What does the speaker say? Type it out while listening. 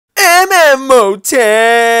MMO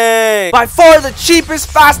Tank! By far the cheapest,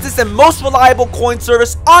 fastest, and most reliable coin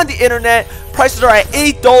service on the internet. Prices are at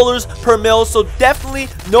 $8 per mil, so definitely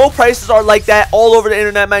no prices are like that all over the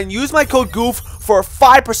internet, man. Use my code GOOF for a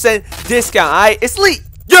 5% discount, alright? It's Lee!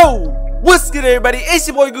 Yo! What's good, everybody? It's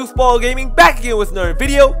your boy Goofball Gaming, back again with another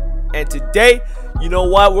video. And today, you know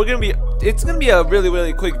what? It's gonna be a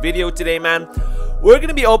really quick video today, man. We're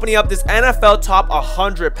gonna be opening up this NFL Top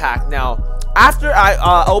 100 pack. Now, after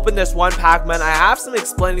I open this one pack, man, I have some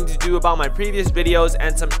explaining to do about my previous videos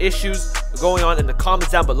and some issues going on in the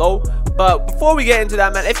comments down below. But before we get into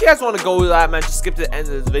that, man, if you guys want to go to that, man, just skip to the end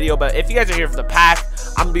of this video. But if you guys are here for the pack,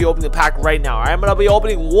 I'm gonna be opening the pack right now. Alright, I'm gonna be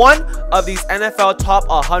opening one of these NFL Top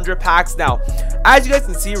 100 packs. Now, as you guys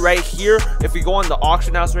can see right here, if we go on the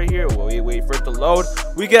auction house right here, wait for it to load,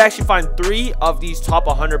 we could actually find 3 of these top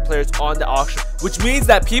 100 players on the auction, which means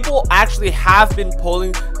that people actually have been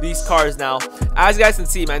pulling these cards now. As you guys can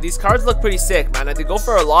see, man, these cards look pretty sick, man, and they go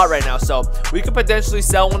for a lot right now, so we could potentially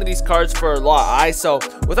sell one of these cards for a lot. Alright, so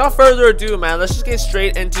without further ado, man, let's just get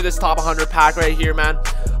straight into this top 100 pack right here, man.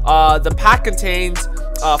 The pack contains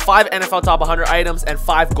 5 NFL Top 100 items and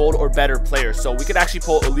 5 gold or better players, so we could actually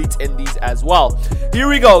pull elites in these as well. Here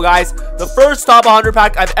we go, guys. The first top 100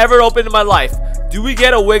 pack I've ever opened in my life. Do we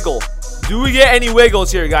get a wiggle? Do we get any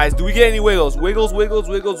wiggles here, guys? Do we get any wiggles?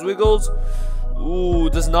 Wiggles. Ooh,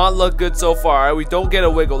 does not look good so far. All right, we don't get a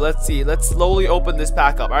wiggle. Let's see. Let's slowly open this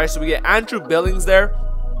pack up. All right, so we get Andrew Billings there.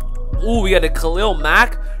 Ooh, we got a Khalil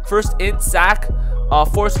Mack, first int sack,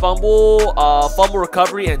 forced fumble, fumble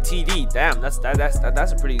recovery, and TD. Damn, that's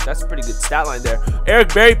a pretty good stat line there.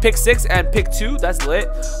 Eric Berry, pick 6 and pick 2. That's lit.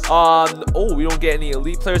 Oh, we don't get any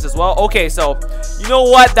elite players as well. Okay, so you know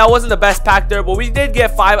what? That wasn't the best pack there, but we did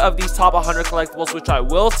get 5 of these top 100 collectibles, which I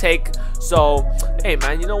will take. So hey,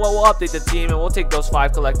 man, you know what? We'll update the team and we'll take those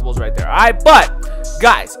 5 collectibles right there. All right, but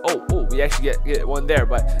guys, oh, we actually get one there.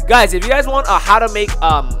 But guys, if you guys want how to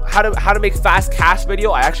make fast cash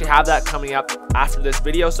video, I actually have that coming up after this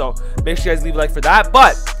video, so make sure you guys leave a like for that.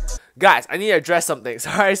 But guys, I need to address some things.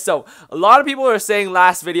 All right, so a lot of people are saying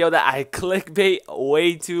last video that I clickbait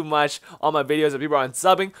way too much on my videos and people are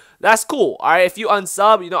unsubbing. That's cool. All right, if you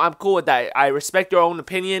unsub, you know, I'm cool with that. I respect your own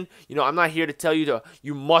opinion. You know, I'm not here to tell you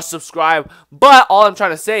you must subscribe, but all I'm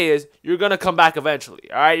trying to say is you're gonna come back eventually.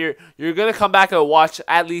 All right, you're gonna come back and watch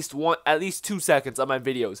at least 2 seconds of my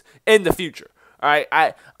videos in the future. All right,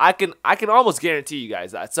 I can almost guarantee you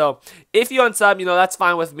guys that. So if you unsub, you know, that's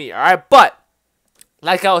fine with me. All right, but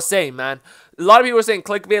like I was saying, man, a lot of people were saying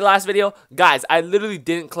clickbait last video. Guys, I literally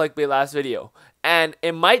didn't clickbait last video. And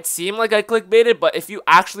it might seem like I clickbaited, but if you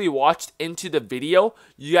actually watched into the video,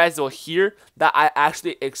 you guys will hear that I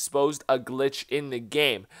actually exposed a glitch in the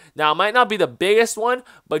game. Now, it might not be the biggest one,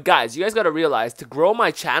 but guys, you guys got to realize, to grow my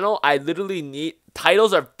channel, I literally need,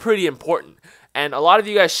 titles are pretty important. And a lot of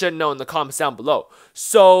you guys should know in the comments down below.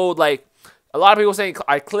 So, like, a lot of people saying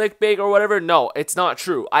I clickbait or whatever. No, it's not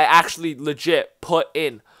true. I actually legit put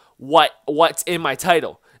in what's in my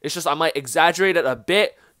title. It's just I might exaggerate it a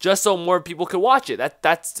bit just so more people can watch it.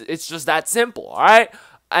 It's just that simple. All right.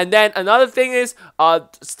 And then another thing is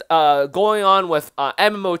going on with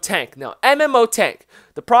MMO Tank. Now, MMO Tank.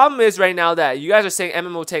 The problem is right now that you guys are saying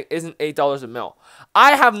MMO Tank isn't $8 a mil.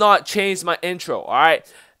 I have not changed my intro. All right.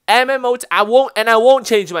 I won't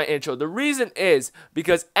change my intro. The reason is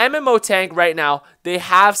because MMO Tank right now, they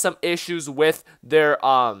have some issues with their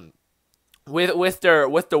with their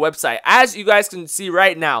website. As you guys can see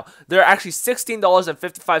right now, they're actually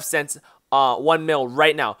 $16.55 1 mil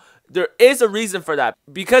right now. There is a reason for that.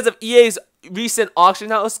 Because of EA's recent auction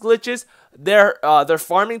house glitches, their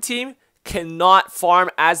farming team cannot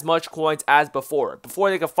farm as much coins as before.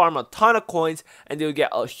 Before, they could farm a ton of coins and they would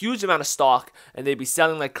get a huge amount of stock and they'd be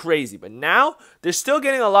selling like crazy. But now they're still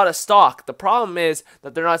getting a lot of stock. The problem is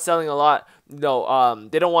that they're not selling a lot. You know,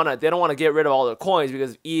 they don't want to get rid of all their coins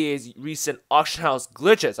because of EA's recent auction house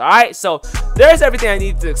glitches. All right, so there's everything I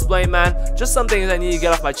need to explain, man. Just some things I need to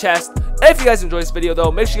get off my chest. If you guys enjoyed this video,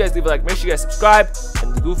 though, make sure you guys leave a like, make sure you guys subscribe,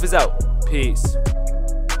 and the Goof is out. Peace.